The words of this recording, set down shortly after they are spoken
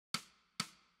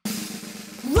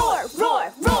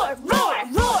Roar, roar, roar, roar,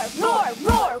 roar, roar,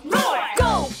 roar, roar.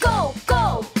 Go, go,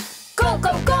 go. Go,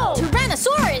 go, go.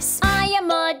 Tyrannosaurus. I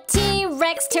am a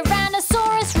T-Rex,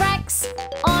 Tyrannosaurus Rex.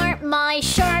 Aren't my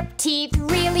sharp teeth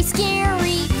really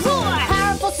scary? Roar.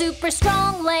 Powerful, super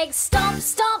strong legs. Stomp,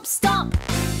 stomp, stomp.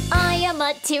 I am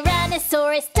a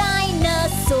Tyrannosaurus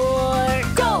dinosaur.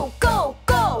 Go, go,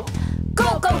 go.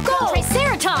 Go, go, go.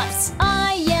 Triceratops.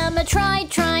 I am a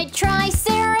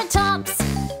triceratops.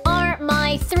 Aren't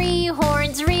my 3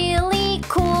 horns really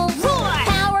cool? Roar.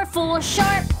 Powerful,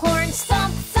 sharp horns.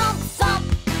 Thump, thump, thump.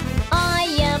 I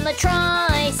am a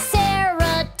triceratops.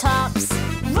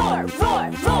 Roar,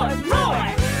 roar, roar,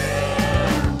 roar.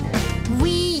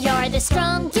 We are the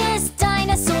strongest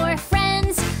dinosaur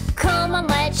friends. Come on,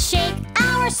 let's shake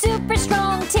our super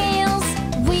strong tails.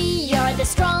 We are the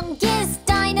strongest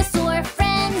dinosaur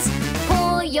friends.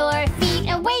 Pull your feet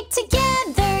and wait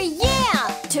together, yeah!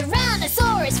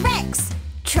 Tyrannosaurus Rex,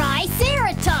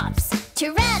 Triceratops.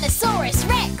 Tyrannosaurus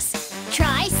Rex,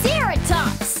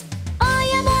 Triceratops. I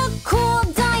am a cool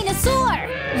dinosaur.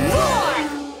 Roar!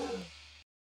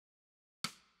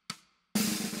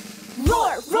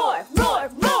 Roar, roar, roar,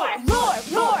 roar, roar,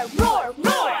 roar, roar,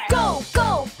 roar. Go,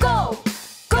 go, go.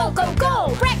 Go, go, go.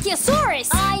 Brachiosaurus.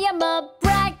 I am a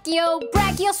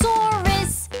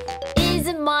Brachiosaurus.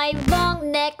 Isn't my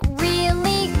long neck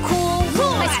really cool?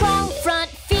 Roar. My strong front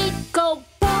feet go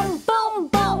boom, boom,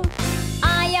 boom.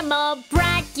 I am a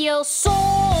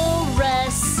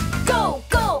Brachiosaurus. Go,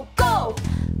 go, go.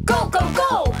 Go, go,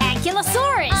 go.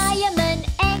 Ankylosaurus. I am an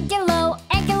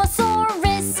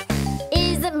Ankylosaurus.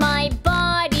 Isn't my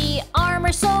body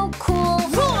armor so cool?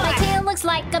 Roar. My tail looks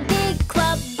like a big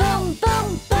club. Boom,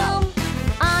 boom, boom.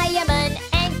 I am an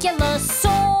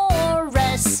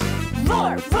Ankylosaurus.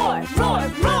 Roar, roar,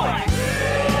 roar, roar.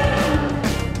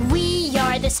 We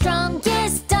are the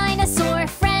strongest dinosaur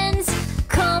friends.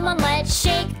 Come on, let's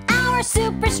shake our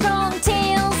super strong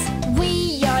tails.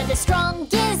 We are the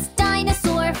strongest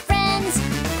dinosaur friends.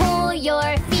 Pull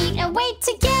your feet and wait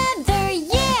together,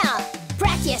 yeah!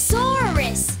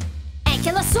 Brachiosaurus,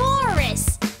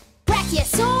 Ankylosaurus,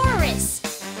 Brachiosaurus,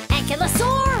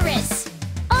 Ankylosaurus.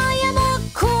 I am a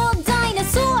cool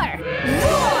dinosaur.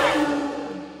 Roar!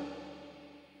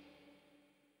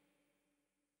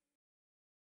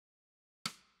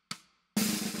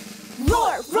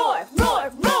 Roar, roar, roar,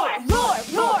 roar, roar,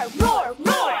 roar, roar,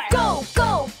 roar. Go,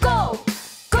 go, go.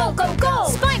 Go, go, go.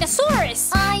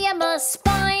 Spinosaurus. I am a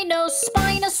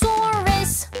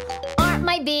Spinosaurus. Aren't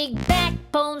my big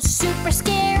backbones super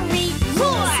scary?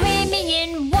 Roar. Swimming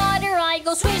in water, I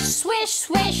go swish, swish,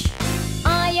 swish.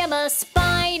 I am a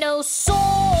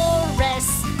Spinosaurus.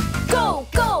 Go,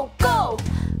 go, go.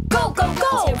 Go, go,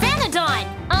 go. Pteranodon.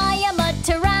 I am a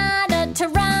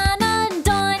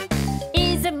Pteranodon.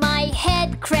 Isn't my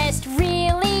head crest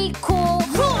really cool?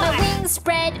 Roar. My wings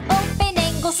spread open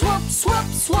and go swoop, swoop,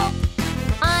 swoop.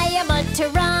 I am a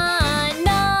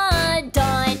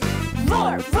Pteranodon.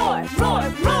 Roar, roar, roar,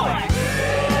 roar.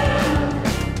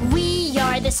 We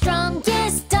are the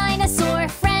strongest dinosaur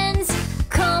friends.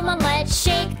 Come on, let's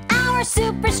shake our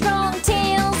super strong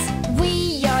tails.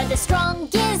 We are the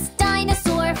strongest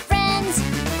dinosaur friends.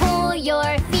 Pull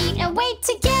your feet and wait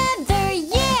together,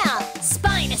 yeah!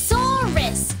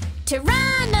 Spinosaurus,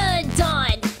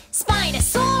 Pteranodon.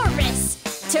 Spinosaurus,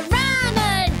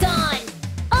 Pteranodon.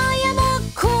 I am a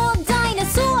cool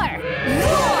dinosaur.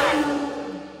 Roar!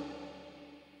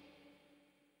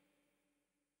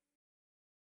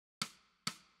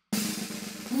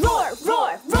 Roar,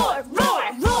 roar, roar, roar,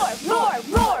 roar, roar,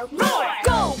 roar, roar.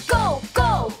 Go, go,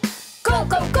 go. Go,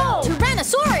 go, go.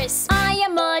 Tyrannosaurus. I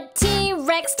am a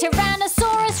T-Rex,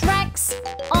 Tyrannosaurus Rex.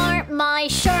 Aren't my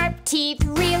sharp teeth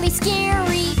really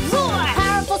scary? Roar.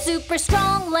 Powerful, super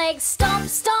strong legs. Stomp,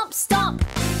 stomp, stomp.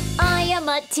 I am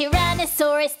a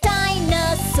Tyrannosaurus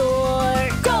dinosaur.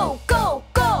 Go, go,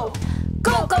 go.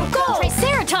 Go, go, go.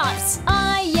 Triceratops.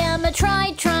 I am a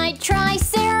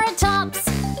triceratops.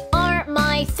 Aren't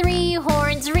my 3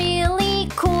 horns really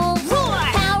cool? Roar.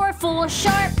 Powerful,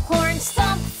 sharp horns.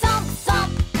 Thump, thump,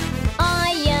 thump.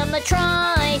 I am a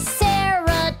triceratops.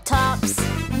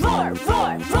 Roar,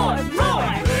 roar, roar, roar.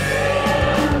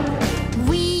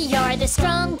 We are the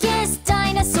strongest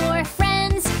dinosaur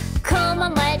friends. Come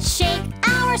on, let's shake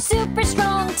our super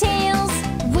strong tails.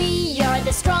 We are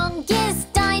the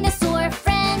strongest dinosaur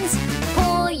friends.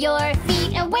 Pull your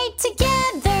feet and wait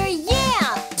together,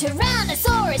 yeah!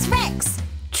 Tyrannosaurus Rex,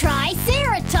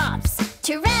 Triceratops.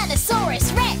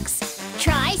 Tyrannosaurus Rex,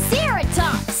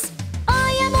 Triceratops.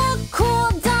 I am a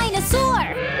cool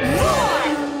dinosaur.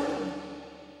 Roar!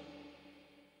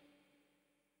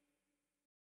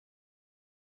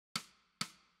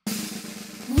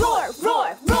 Roar!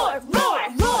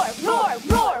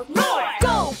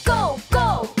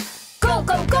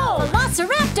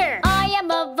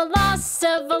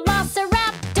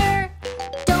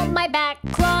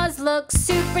 look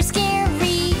super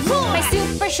scary. My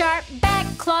super sharp back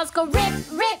claws go rip,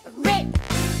 rip, rip.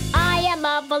 I am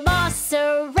a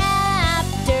velociraptor.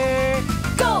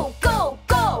 Go, go,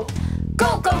 go,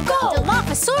 go, go, go.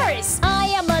 Dilophosaurus. I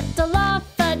am a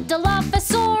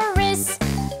Dilophosaurus.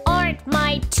 Aren't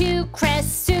my two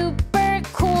crests super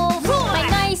cool? My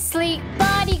nice sleek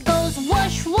body goes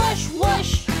whoosh, whoosh,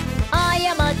 whoosh. I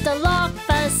am a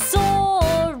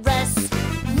Dilophosaurus.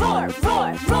 Roar,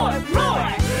 roar, roar,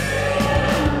 roar.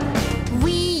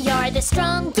 We are the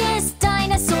strongest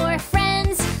dinosaur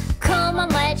friends. Come on,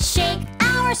 let's shake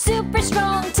our super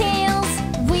strong tails.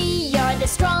 We are the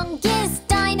strongest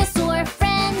dinosaur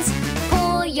friends.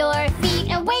 Pull your feet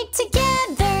and wait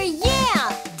together,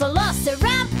 yeah!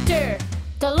 Velociraptor,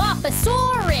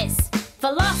 Dilophosaurus,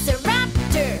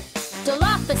 Velociraptor,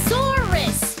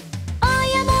 Dilophosaurus. I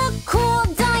am a cool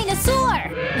dinosaur.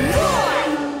 Roar!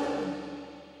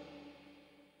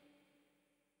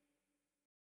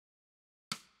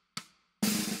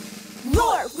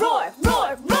 Roar, roar,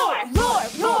 roar, roar, roar,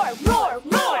 roar, roar,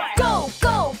 roar. Go,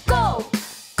 go, go,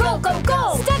 go, go,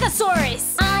 go.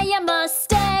 Stegosaurus. I am a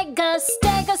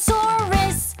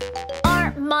Stegosaurus.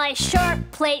 Aren't my sharp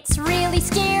plates really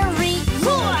scary?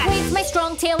 Roar! With my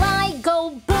strong tail I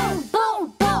go boom,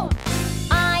 boom, boom.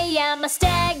 I am a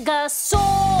Stegosaurus.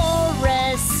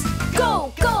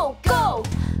 Go, go, go,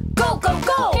 go, go,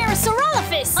 go.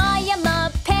 Parasaurolophus. I am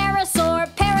a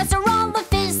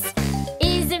Parasaurolophus.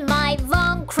 Isn't my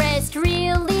long crest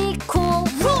really cool?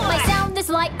 Roar! My sound is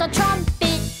like a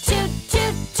trumpet. Toot,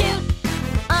 toot, toot.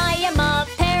 I am a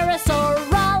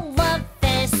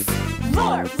Parasaurolophus.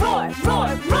 Roar, roar,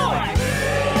 roar, roar.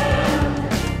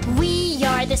 We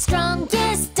are the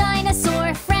strongest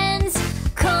dinosaur friends.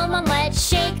 Come on, let's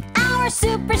shake our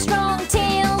super strong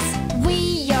tails.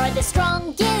 We are the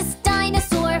strongest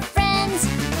dinosaur friends.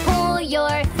 Pull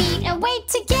your feet and wait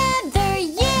together,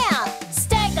 yeah!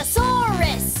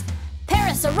 Stegosaurus,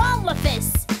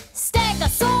 Parasaurolophus,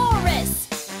 Stegosaurus,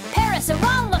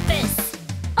 Parasaurolophus.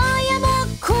 I am a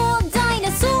cool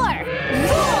dinosaur.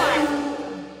 Roar!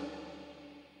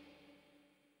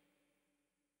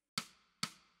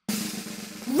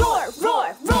 Roar,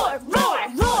 roar, roar, roar,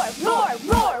 roar, roar,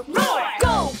 roar, roar.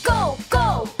 Go, go,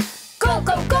 go, go,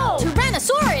 go, go.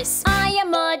 Tyrannosaurus. I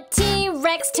am a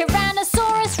T-Rex,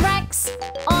 Tyrannosaurus Rex.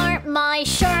 Aren't my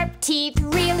sharp teeth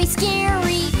really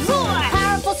scary? Roar!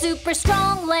 Powerful, super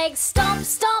strong legs, stomp,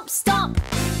 stomp, stomp.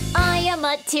 I am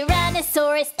a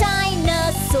Tyrannosaurus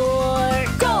dinosaur.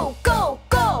 Go, go,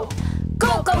 go,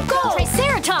 go, go, go.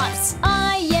 Triceratops.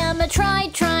 I am a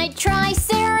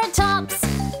Triceratops.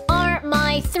 Aren't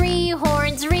my three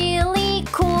horns really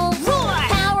cool? Roar!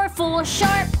 Powerful,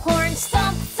 sharp horns,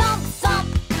 thump, thump, thump.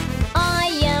 I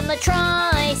am a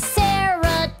Triceratops.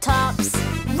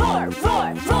 Roar,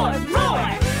 roar, roar,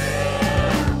 roar.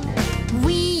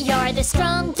 We are the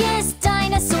strongest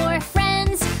dinosaur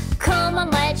friends. Come on,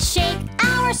 let's shake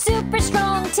our super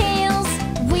strong tails.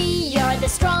 We are the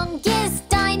strongest